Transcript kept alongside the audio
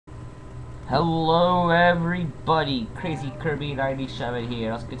Hello everybody, Crazy Kirby 97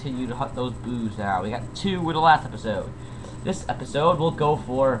 here. Let's continue to hunt those boos now. We got 2 with the last episode. This episode we'll go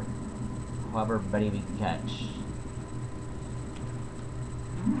for however many we can catch.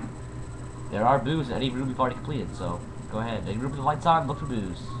 There are boos in any room we've already completed, so go ahead. Any room with the lights on, look for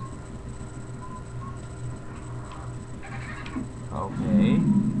boos. Okay.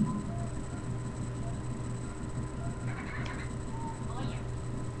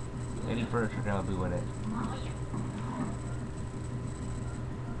 Any furniture can have a boo in it.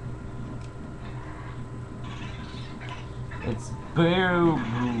 It's boo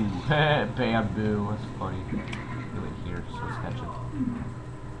boo. Bamboo. That's funny. Do it here, so let's catch it.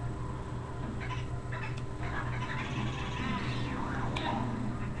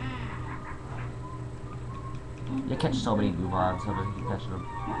 You catch so many Boomons, so you keep catching them.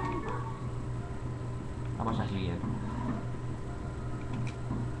 How much have you eaten?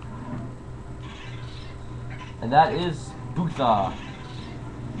 And that is Bootha.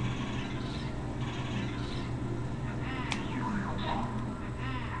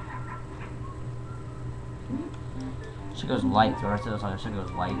 She goes lights, or I said it was on she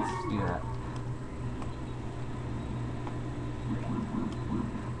goes lights. Do that.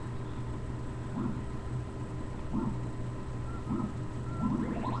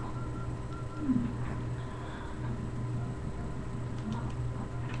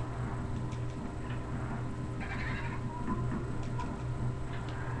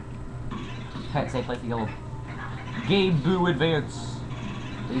 Can't say play the yellow Game Boo Advance.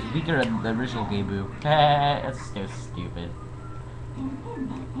 He's weaker than the original Game Boo. That's so stupid.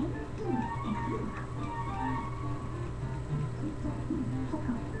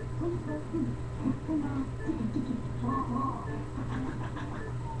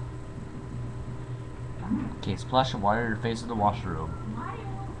 Okay, splash of water in your face in the washroom.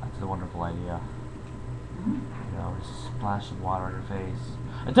 That's a wonderful idea. You know, just a splash of water on your face.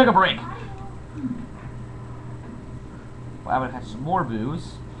 And take a break! Well, I'm gonna catch some more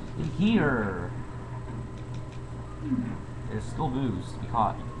boos in here. There's still boos to be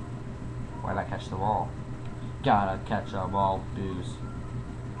caught. Why not catch them all? Gotta catch them all, boos.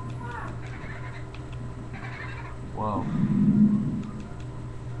 Whoa.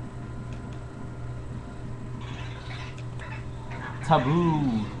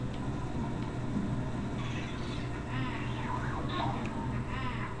 Taboo.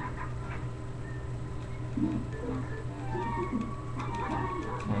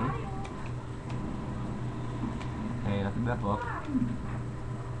 Okay, nothing in that book.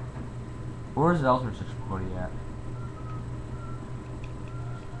 Where's the Elder Search recording at?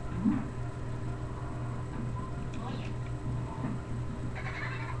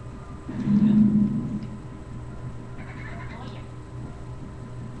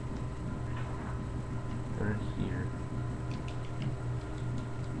 They're here.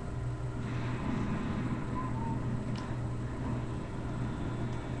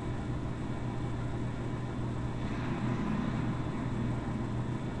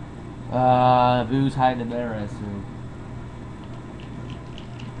 Boo's hiding in there, I assume.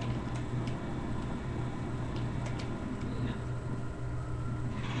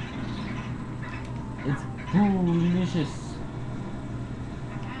 It's boolicious.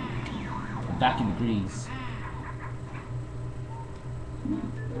 Back in degrees.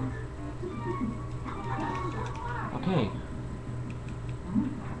 Okay.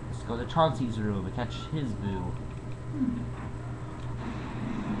 Let's go to Chauncey's room and catch his boo.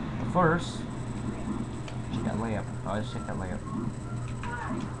 But first, check that lamp. Oh, let's check that lamp.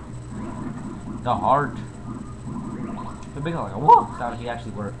 The heart. The big like a whoa sound. He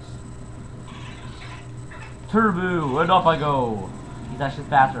actually works. Turbo, and off I go. He's actually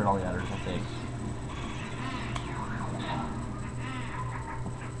faster than all the others, I think.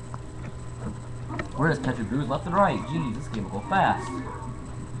 We're just catching boos left and right. Jeez, this game will go fast.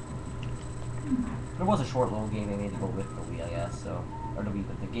 There was a short little game they made to go with the Wii, I guess, so. Or the Wii,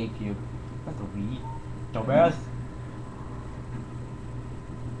 with the GameCube. Not the Wii. Dumbass.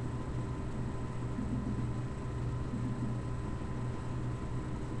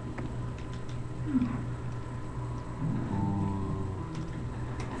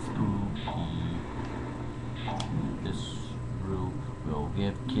 This roof will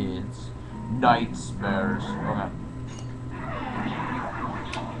give kids nightmares. Okay.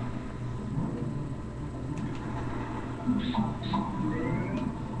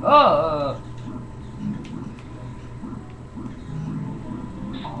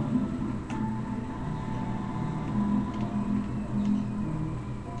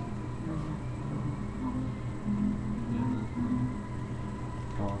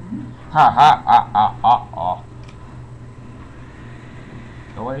 Ha ha ha ha ha ha.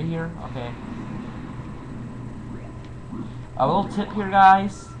 Go right here? Okay. A little tip here,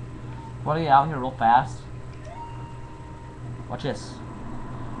 guys. Want to get out here real fast? Watch this.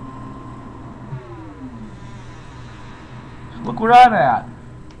 Look where I'm at.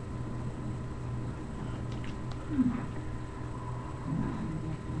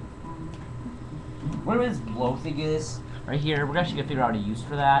 Whatever this blow thing is, right here, we're actually gonna figure out a use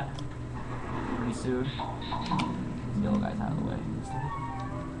for that pretty soon. These yellow guys out of the way. Into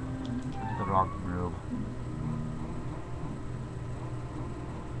the wrong room.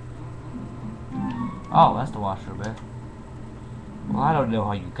 Oh, that's the washroom, man. Well, I don't know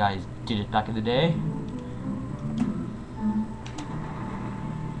how you guys did it back in the day.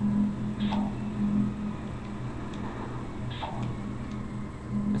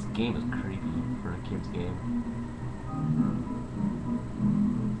 This game is creepy for a kid's game.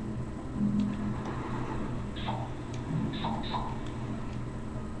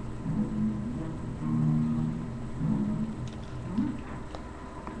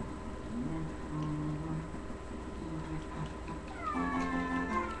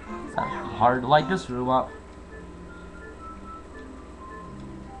 It's not hard to light this room up.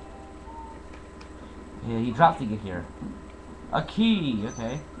 Yeah, he dropped to get here. A key,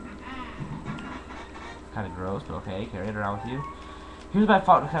 okay. Kind of gross, but okay. Carry it around with you. Here's what I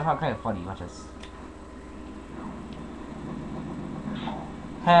found kind of funny. Watch this.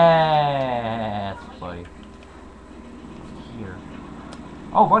 Hey, that's funny. Here.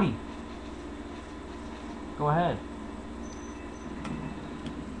 Oh, buddy. Go ahead.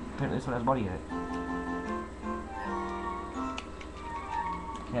 Apparently this one has money in it.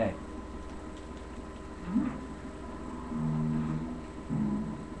 Okay.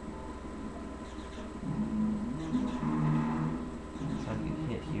 So I can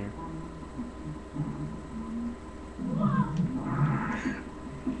hit here.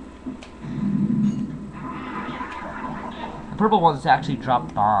 The purple ones actually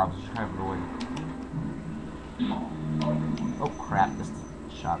drop bombs, which is kind of annoying. Oh crap, this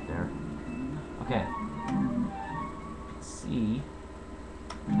shot there. Okay. Let's see.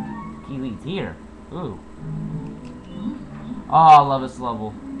 Key leads here. Ooh. Oh, I love this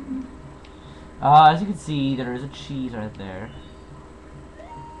level. As you can see, there is a cheese right there.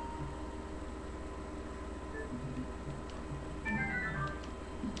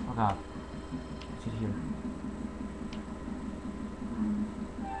 Oh god. What's it here?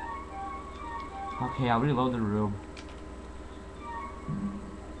 Okay, I'll reload the room.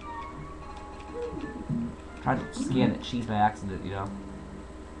 Try to scan that cheese by accident, you know.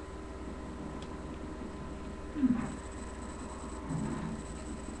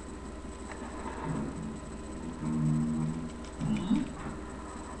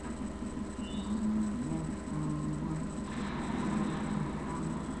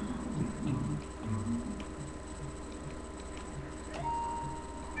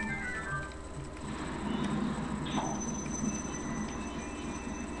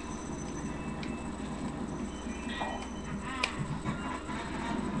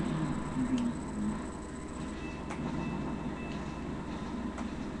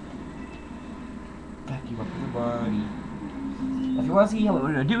 Back you up, everybody. If you want to see what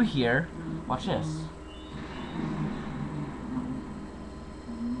we're gonna do here, watch this.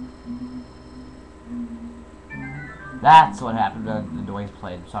 That's what happened to the noise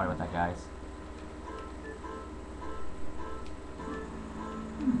played. Sorry about that, guys.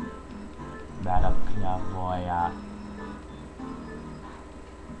 Madam Clairvoyant.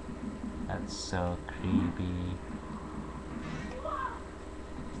 That's so creepy.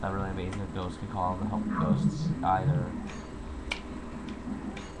 It's not really amazing that ghosts can call them help ghosts either.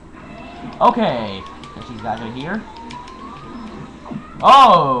 Okay, and she's got her here.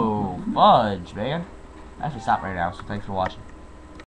 Oh, fudge, man. I have to stop right now, so thanks for watching.